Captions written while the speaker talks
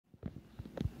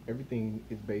everything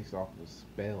is based off of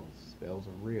spells. Spells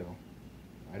are real.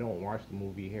 I don't watch the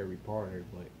movie Harry Potter,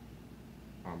 but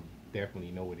I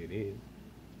definitely know what it is.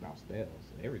 It's about spells.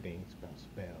 Everything's about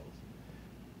spells.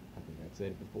 I think I said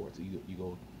it before. So you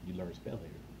learn spelling.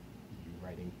 You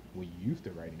writing when you used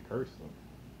to write in cursive,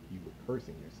 you were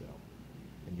cursing yourself,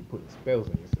 and you put spells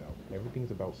on yourself.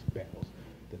 Everything's about spells.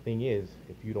 The thing is,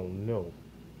 if you don't know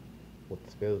what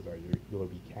the spells are, you're gonna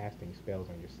be casting spells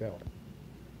on yourself.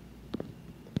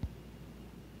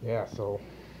 Yeah. So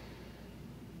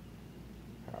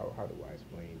how do I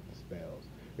explain the spells?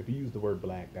 If you use the word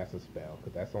black, that's a spell,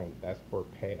 cause that's for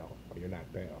pale, or you're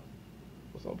not pale.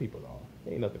 Well, some people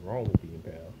are. Ain't nothing wrong with being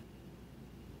pale.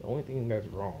 The only thing that's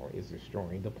wrong is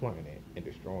destroying the planet and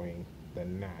destroying the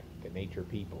nature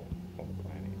people on the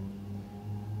planet.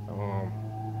 Um,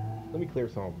 Let me clear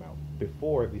something out.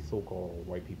 Before the so-called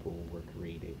white people were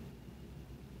created,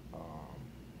 um,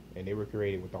 and they were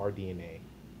created with our DNA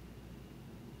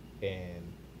and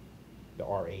the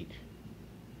RH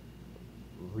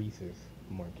rhesus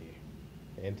monkey,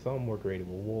 and some were created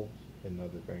with wolves and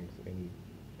other things and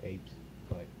apes,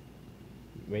 but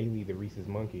mainly the rhesus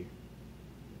monkey.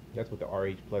 That's what the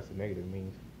RH plus and negative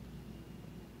means.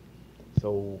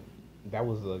 So that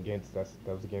was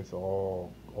against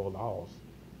all laws.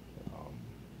 Um,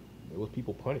 it was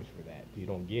people punished for that. You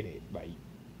don't get it, like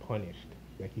punished.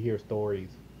 Like you hear stories.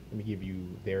 Let me give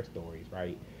you their stories,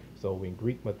 right? So in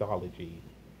Greek mythology,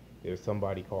 there's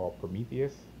somebody called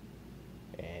Prometheus,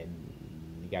 and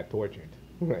he got tortured,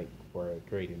 like for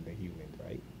creating the humans,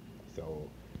 right? So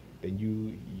then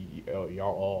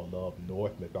y'all all love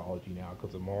Norse mythology now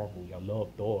because of Marvel. Y'all love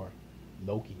Thor,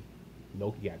 Loki.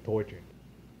 Loki got tortured,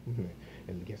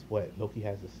 and guess what? Loki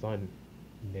has a son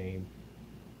named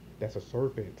that's a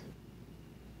serpent,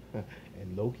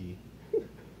 and Loki's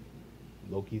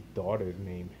daughter is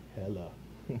named Hela,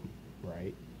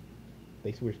 right?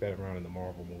 They switched that around in the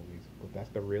Marvel movies, but that's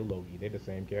the real Loki. They're the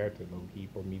same character, Loki,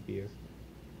 Prometheus.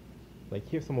 Like,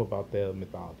 here's some about the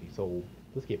mythology. So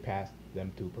let's get past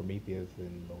them two, Prometheus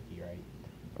and Loki, right?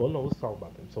 Well, no, let's talk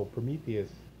about them. So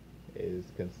Prometheus is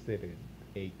considered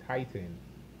a Titan.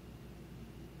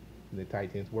 The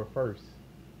Titans were first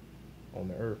on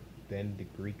the Earth. Then the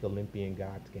Greek Olympian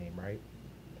gods came, right?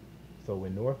 So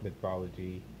in Norse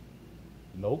mythology,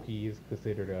 Loki is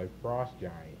considered a frost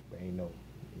giant. They ain't no,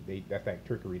 they that's that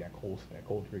trickery, that cold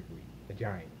trickery. A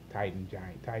giant, Titan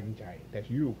giant, Titan giant. That's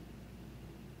you.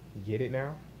 You get it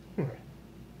now?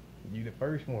 You the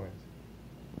first ones.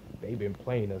 They've been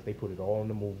playing us. They put it all in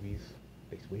the movies.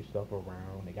 They switch stuff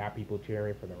around. They got people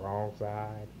cheering for the wrong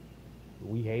side.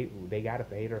 We hate. They got us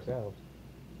to hate ourselves.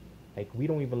 Like we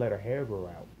don't even let our hair grow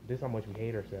out. This is how much we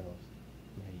hate ourselves.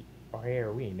 Like our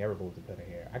hair, we ain't never supposed to cut our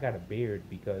hair. I got a beard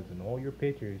because in all your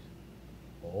pictures,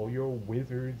 all your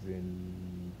wizards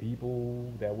and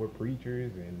people that were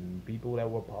preachers and people that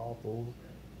were apostles,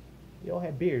 they all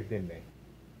had beards, didn't they?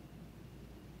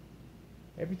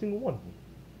 Every single one of them.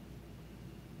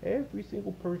 Every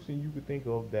single person you could think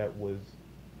of that was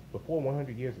before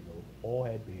 100 years ago all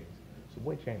had beards. So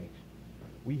what changed?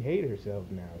 We hate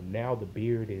ourselves now. Now the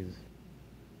beard is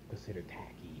considered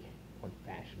tacky,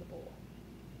 unfashionable.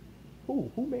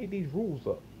 Who? Who made these rules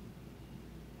up?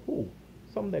 Who?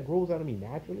 Something that grows out of me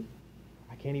naturally?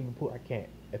 I can't even put, I can't.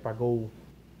 If I go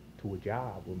to a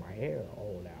job with my hair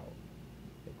all out,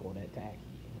 they call that tacky,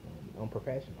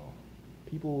 unprofessional.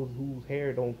 People whose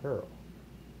hair don't curl.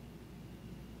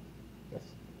 That's,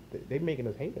 they making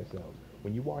us hate ourselves.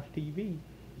 When you watch TV,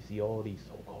 you see all these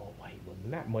so-called white women.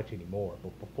 Not much anymore,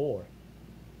 but before,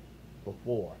 used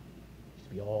to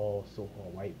be all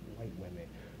so-called white women.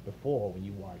 Before, when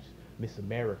you watch Miss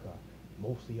America,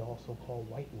 mostly all so-called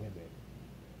white women.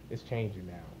 It's changing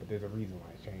now, but there's a reason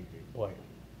why it's changing. But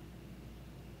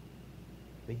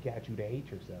they got you to hate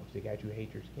yourselves. They got you to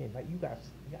hate your skin. Like you got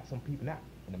some people not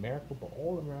in America, but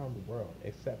all around the world,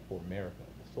 except for America.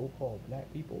 The so-called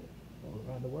black people all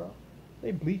around the world,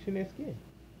 they bleaching their skin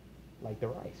like the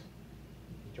rice.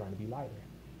 They're trying to be lighter,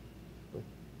 but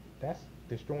that's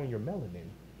destroying your melanin.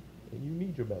 And you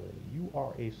need your melanin. You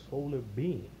are a solar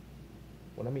being.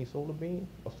 When I mean solar being,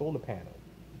 a solar panel,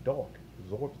 dark,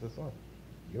 absorbs the sun.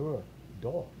 You're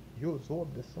dark. You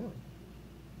absorb the sun.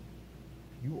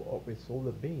 You are a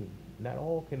solar being. Not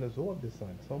all can absorb the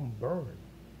sun. Some burn.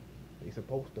 They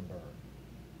supposed to burn.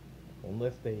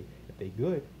 Unless if they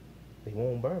good, they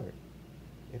won't burn.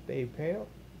 If they pale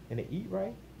and they eat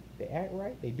right, they act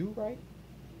right, they do right,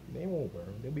 they won't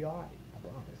burn. They'll be alright. I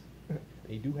promise.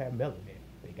 They do have melanin.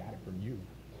 They got it from you.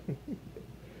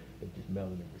 It's just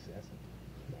melanin recessive.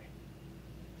 Like,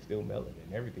 still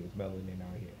melanin. Everything's melanin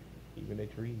out here. Even the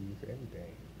trees,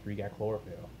 everything. Tree got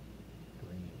chlorophyll.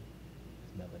 Green.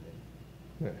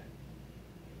 melanin.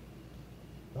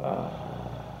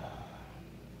 Ah,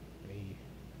 they,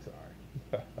 sorry.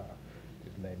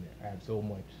 Just letting it. I have so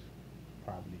much,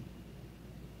 probably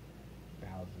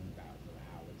thousands of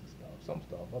hours of stuff. Some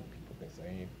stuff other people been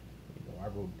saying. I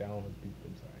wrote down what people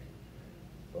been saying.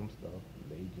 Some stuff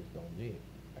they just don't get.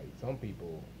 Like some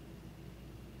people,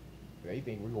 they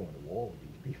think we're going to war with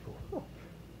these people.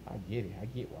 I get it. I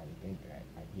get why they think that.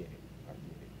 I get it. I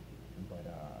get it. But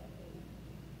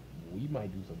we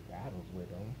might do some battles with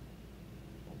them.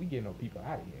 But we getting our people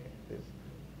out of here.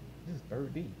 This is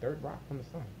third D, third rock from the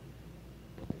sun.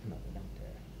 There's nothing out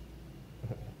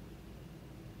there.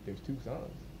 There's two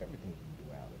suns. Everything's in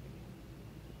duality.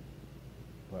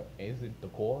 But is it the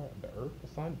core of the earth, the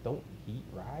sun? Don't heat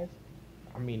rise?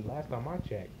 I mean, last time I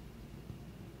checked,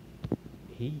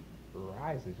 heat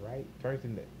rises, right? Turns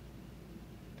into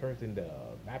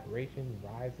evaporation,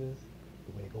 rises.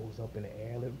 But when it goes up in the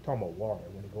air, we're talking about water.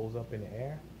 When it goes up in the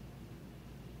air,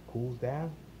 cools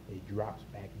down, it drops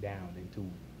back down into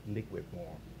liquid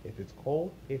form. If it's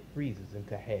cold, it freezes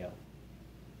into hell.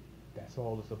 That's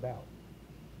all it's about.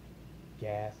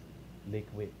 Gas,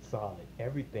 liquid, solid.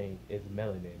 Everything is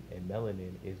melanin, and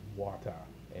melanin is water,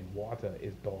 and water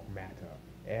is dark matter.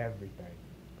 Everything.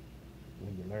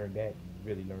 When you learn that, you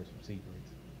really learn some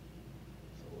secrets.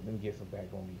 So let me get some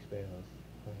back on these spells.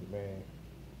 Like, man,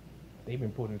 they've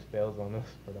been putting spells on us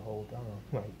for the whole time.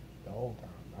 Like the whole time.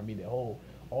 I mean, all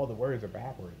the words are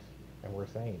backwards, and we're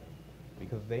saying them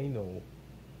because they know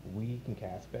we can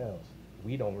cast spells.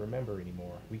 We don't remember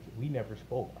anymore. We never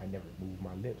spoke. I never moved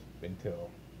my lips until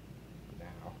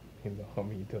now. I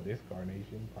mean, until this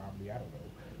carnation, probably. I don't know,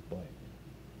 but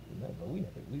no, but we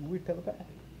never. We're telepathic.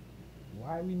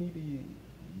 Why we need to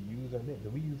use our lips?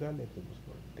 If we use our lips, it was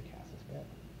for to cast a spell.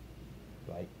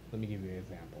 Like, let me give you an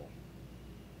example.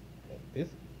 Okay,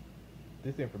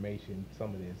 this information,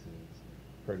 some of this is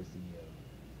courtesy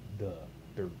of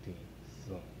the 13th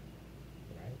son,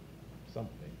 right?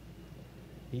 Something.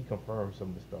 He confirmed some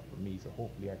of the stuff for me, so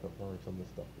hopefully I confirm some of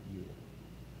the stuff for you.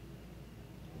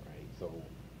 Right? So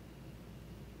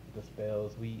the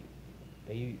spells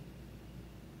they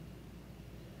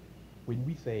when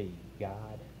we say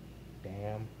God,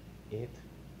 damn, it,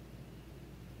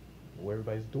 well,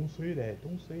 everybody's don't say that,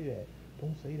 don't say that,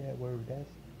 don't say that word.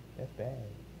 That's bad.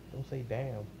 Don't say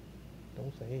damn.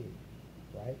 Don't say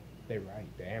it. Right? They're right.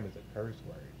 Damn is a curse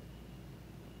word.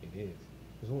 It is.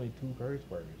 There's only two curse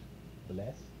words.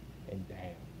 Bless and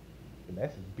damn.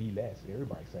 Bless is be less.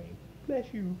 Everybody's saying,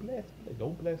 bless you, bless.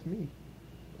 Don't bless me.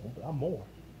 I'm more.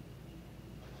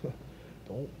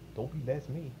 don't be less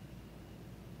me.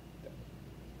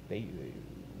 They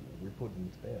we're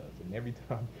putting spells, and every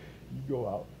time you go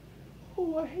out,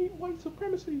 oh, I hate white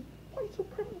supremacy. White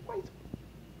supremacy.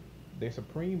 They're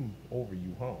supreme over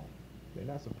you, huh? They're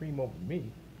not supreme over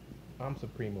me. I'm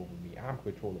supreme over me. I'm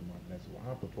controlling my vessel.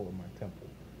 I'm controlling my temple.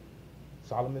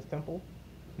 Solomon's temple.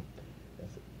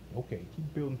 That's it. Okay,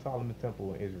 keep building Solomon's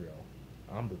temple in Israel.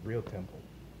 I'm the real temple.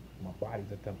 My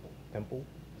body's a temple. Temple.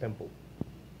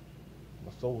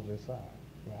 My soul's inside.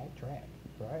 Right? Track.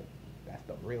 Right? That's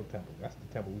the real temple. That's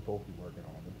the temple we're supposed to be working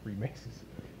on. The Freemasons.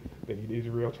 But in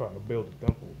Israel trying to build a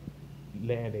temple.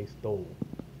 Land they stole.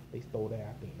 They stole that,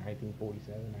 I think,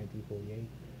 1947, 1948.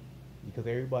 Because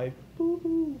everybody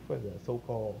boo-hoo for the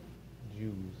so-called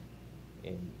Jews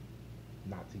in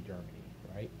Nazi Germany,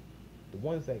 right? The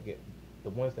ones that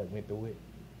went through it,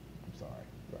 I'm sorry,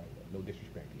 right? No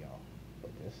disrespect to y'all.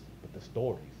 But the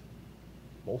stories,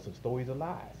 most of the stories are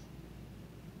lies.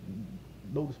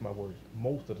 Notice my words.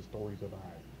 Most of the stories are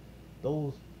lies.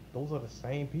 Those are the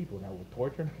same people that were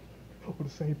tortured, or the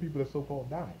same people that so-called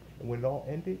died. And when it all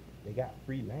ended, they got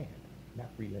free land. Not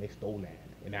free land, they stole land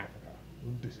in Africa.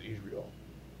 This is Israel.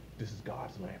 This is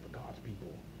God's land for God's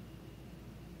people.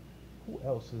 Who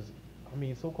else is? I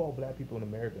mean, so-called black people in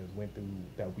America has went through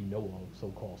that we know of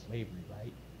so-called slavery,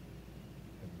 right?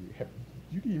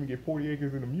 You didn't even get 40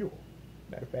 acres in a mule.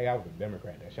 Matter of fact, I was a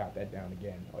Democrat that shot that down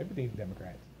again. Everything's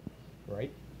Democrats,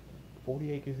 right?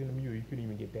 40 acres in a mule, you couldn't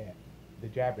even get that. The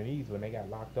Japanese, when they got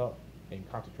locked up in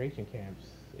concentration camps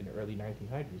in the early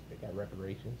 1900s, they got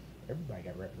reparations. Everybody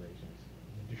got reparations.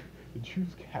 The Jews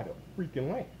got a freaking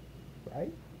land,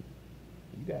 right?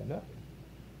 You got nothing.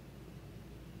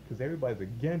 Because everybody's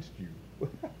against you.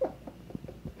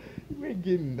 You ain't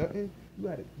getting nothing.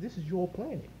 This is your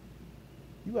planet.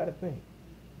 You gotta think.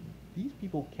 These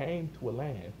people came to a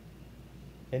land,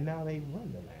 and now they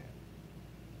run the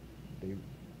land.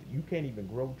 You can't even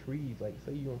grow trees. Like,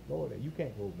 say you're in Florida, you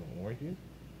can't grow no oranges.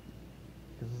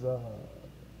 Because,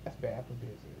 that's bad for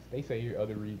business. They say here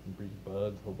other reasons breed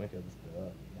bugs, a whole bunch of other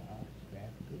stuff. Nah, it's bad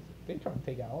for business. they trying to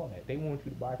take out all that. They want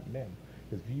you to buy from them.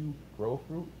 Because if you grow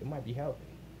fruit, it might be healthy.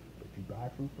 But if you buy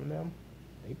fruit from them,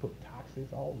 they put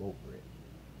toxins all over it.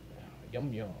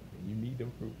 Yum yum. And you need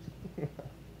them fruits.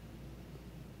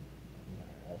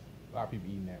 A lot of people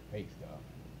eating that fake stuff.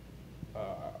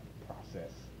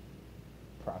 Processed,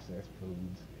 processed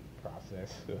foods,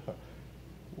 processed.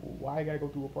 Why you gotta go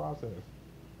through a process?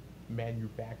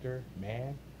 Manufacture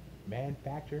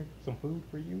some food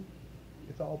for you.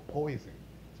 It's all poison.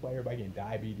 That's why everybody getting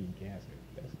diabetes and cancer.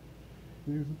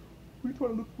 We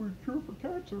trying to look for a cure for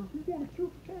cancer. We want a cure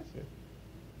for cancer.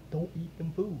 Don't eat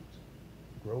them foods.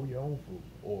 Grow your own food,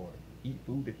 or eat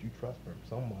food that you trust from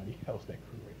somebody else that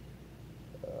grew it.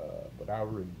 But I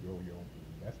really grow your own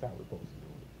food. That's how we're supposed to do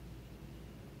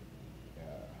it.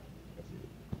 That's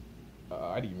it.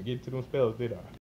 I didn't even get to those spells, did I?